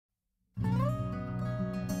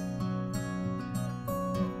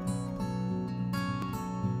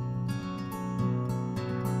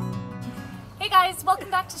guys, welcome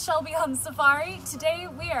back to Shelby on Safari. Today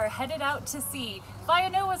we are headed out to sea via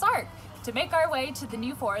Noah's Ark to make our way to the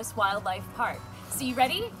New Forest Wildlife Park. So you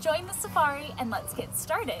ready? Join the safari and let's get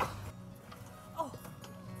started. Oh.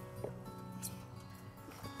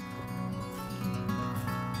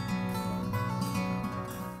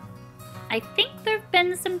 I think there have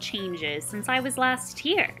been some changes since I was last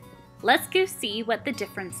here. Let's go see what the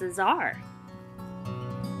differences are.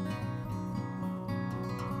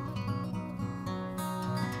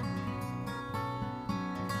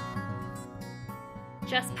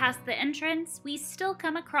 Just past the entrance, we still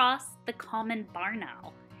come across the common barn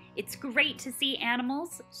owl. It's great to see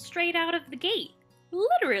animals straight out of the gate,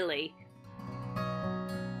 literally.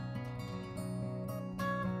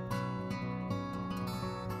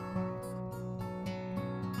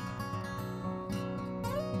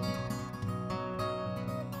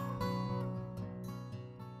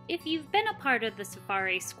 If you've been a part of the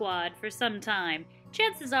safari squad for some time,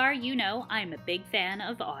 chances are you know I'm a big fan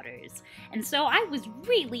of otters. And so I was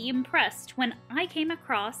really impressed when I came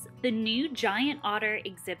across the new giant otter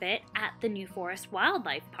exhibit at the New Forest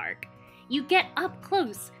Wildlife Park. You get up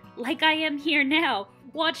close, like I am here now,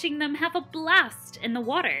 watching them have a blast in the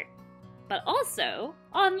water. But also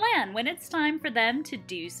on land when it's time for them to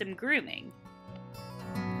do some grooming.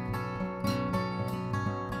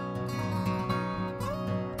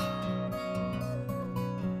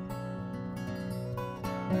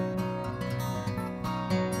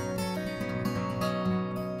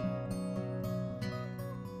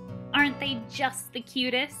 Aren't they just the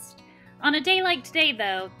cutest? On a day like today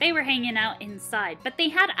though, they were hanging out inside, but they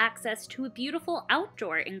had access to a beautiful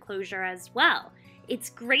outdoor enclosure as well. It's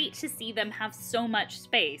great to see them have so much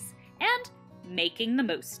space and making the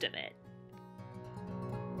most of it.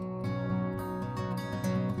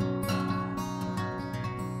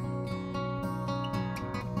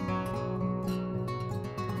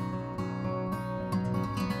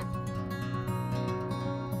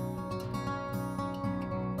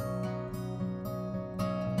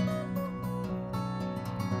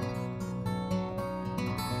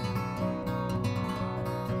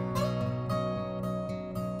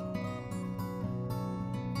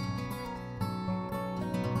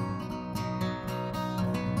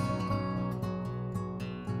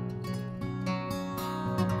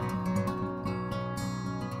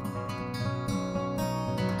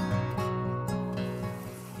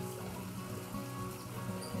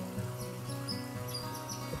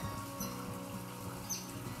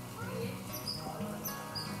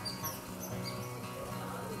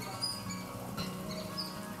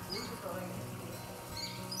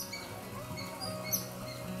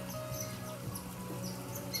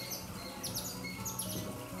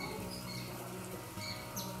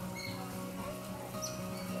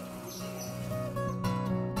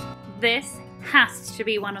 This has to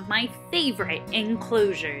be one of my favorite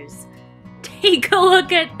enclosures. Take a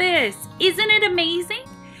look at this! Isn't it amazing?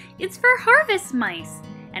 It's for harvest mice,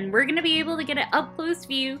 and we're gonna be able to get an up-close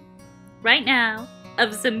view right now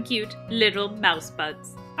of some cute little mouse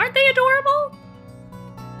bugs. Aren't they adorable?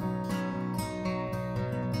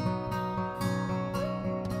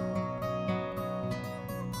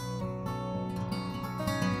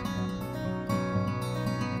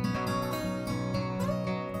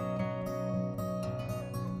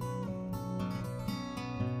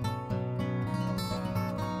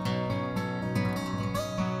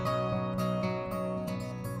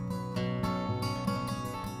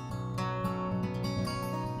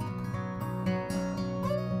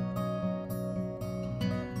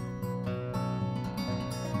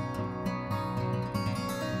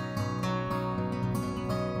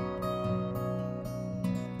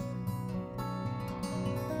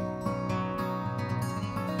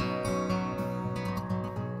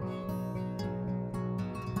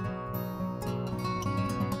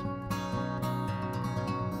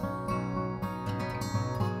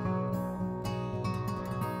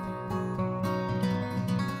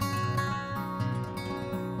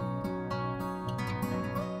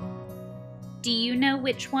 Do you know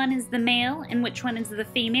which one is the male and which one is the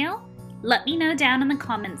female? Let me know down in the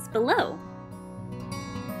comments below.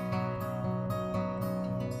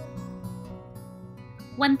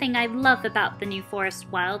 One thing I love about the New Forest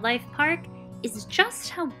Wildlife Park is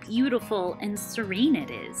just how beautiful and serene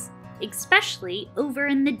it is, especially over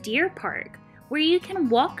in the deer park, where you can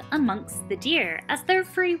walk amongst the deer as they're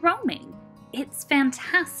free roaming. It's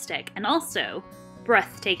fantastic and also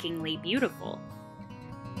breathtakingly beautiful.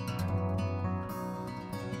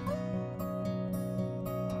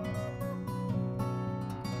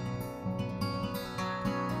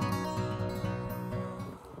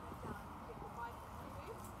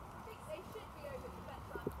 They should be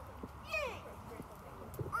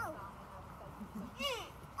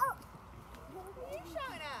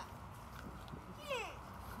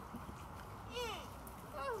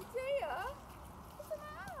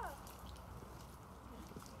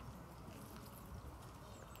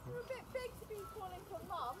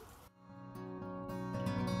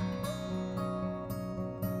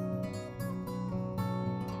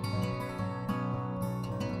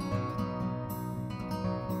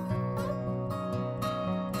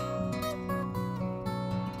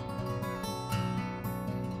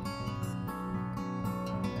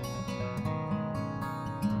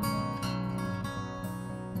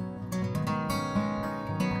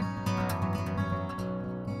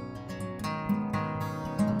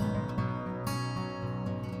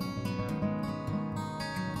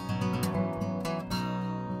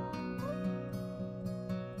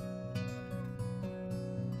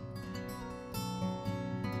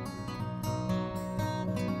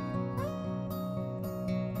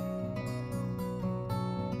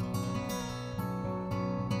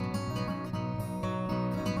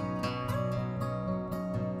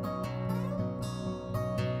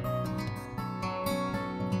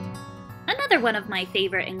Another one of my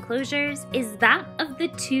favorite enclosures is that of the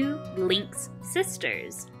two lynx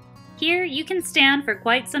sisters. Here you can stand for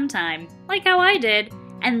quite some time, like how I did,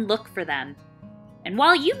 and look for them. And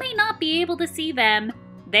while you may not be able to see them,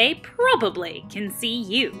 they probably can see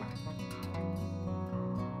you.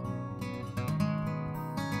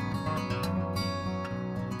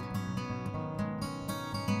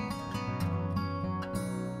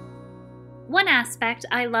 One aspect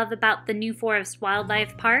I love about the New Forest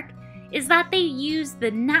Wildlife Park is that they use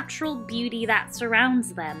the natural beauty that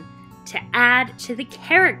surrounds them to add to the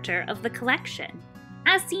character of the collection,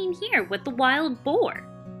 as seen here with the wild boar.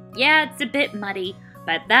 Yeah, it's a bit muddy,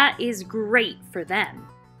 but that is great for them.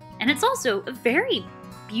 And it's also a very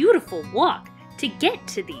beautiful walk to get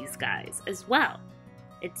to these guys as well.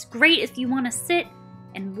 It's great if you want to sit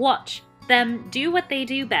and watch them do what they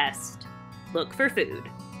do best, look for food.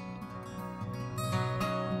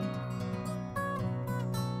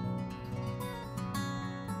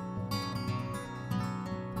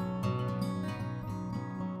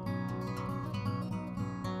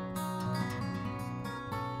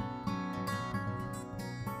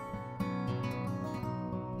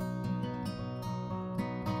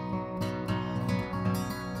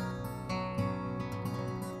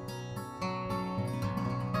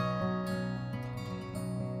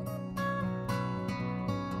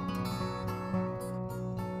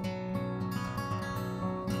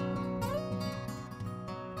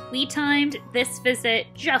 We timed this visit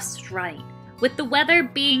just right, with the weather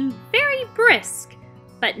being very brisk,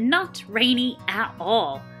 but not rainy at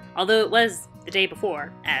all, although it was the day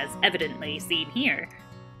before, as evidently seen here.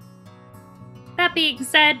 That being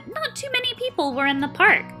said, not too many people were in the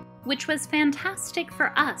park, which was fantastic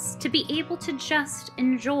for us to be able to just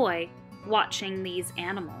enjoy watching these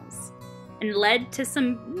animals, and led to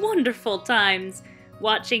some wonderful times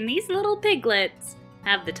watching these little piglets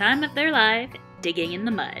have the time of their life digging in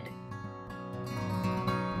the mud.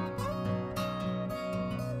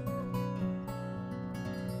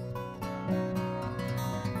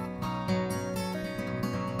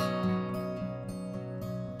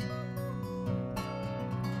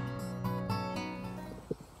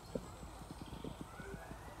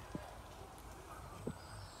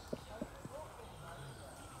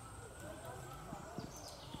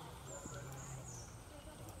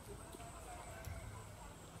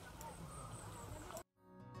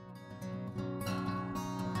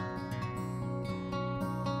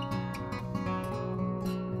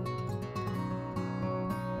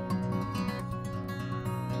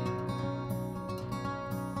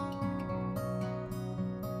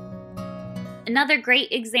 Another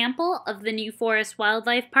great example of the New Forest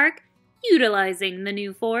Wildlife Park utilizing the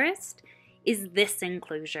New Forest is this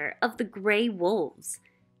enclosure of the gray wolves.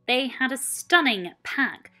 They had a stunning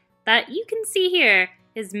pack that you can see here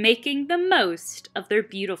is making the most of their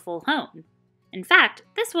beautiful home. In fact,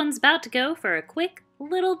 this one's about to go for a quick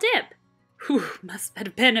little dip. Whew, must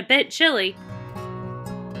have been a bit chilly.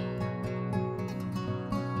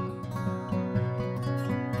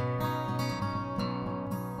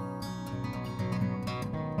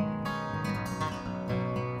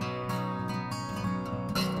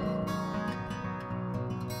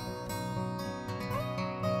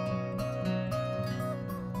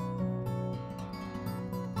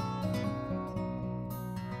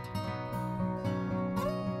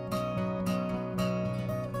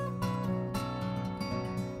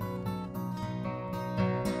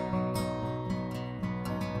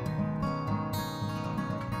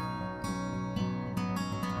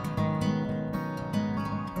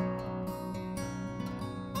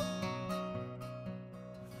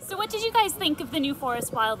 So what did you guys think of the New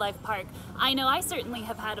Forest Wildlife Park? I know I certainly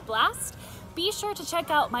have had a blast. Be sure to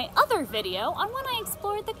check out my other video on when I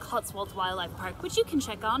explored the Cotswolds Wildlife Park, which you can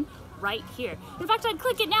check on right here. In fact, I'd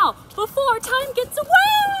click it now before time gets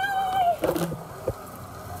away!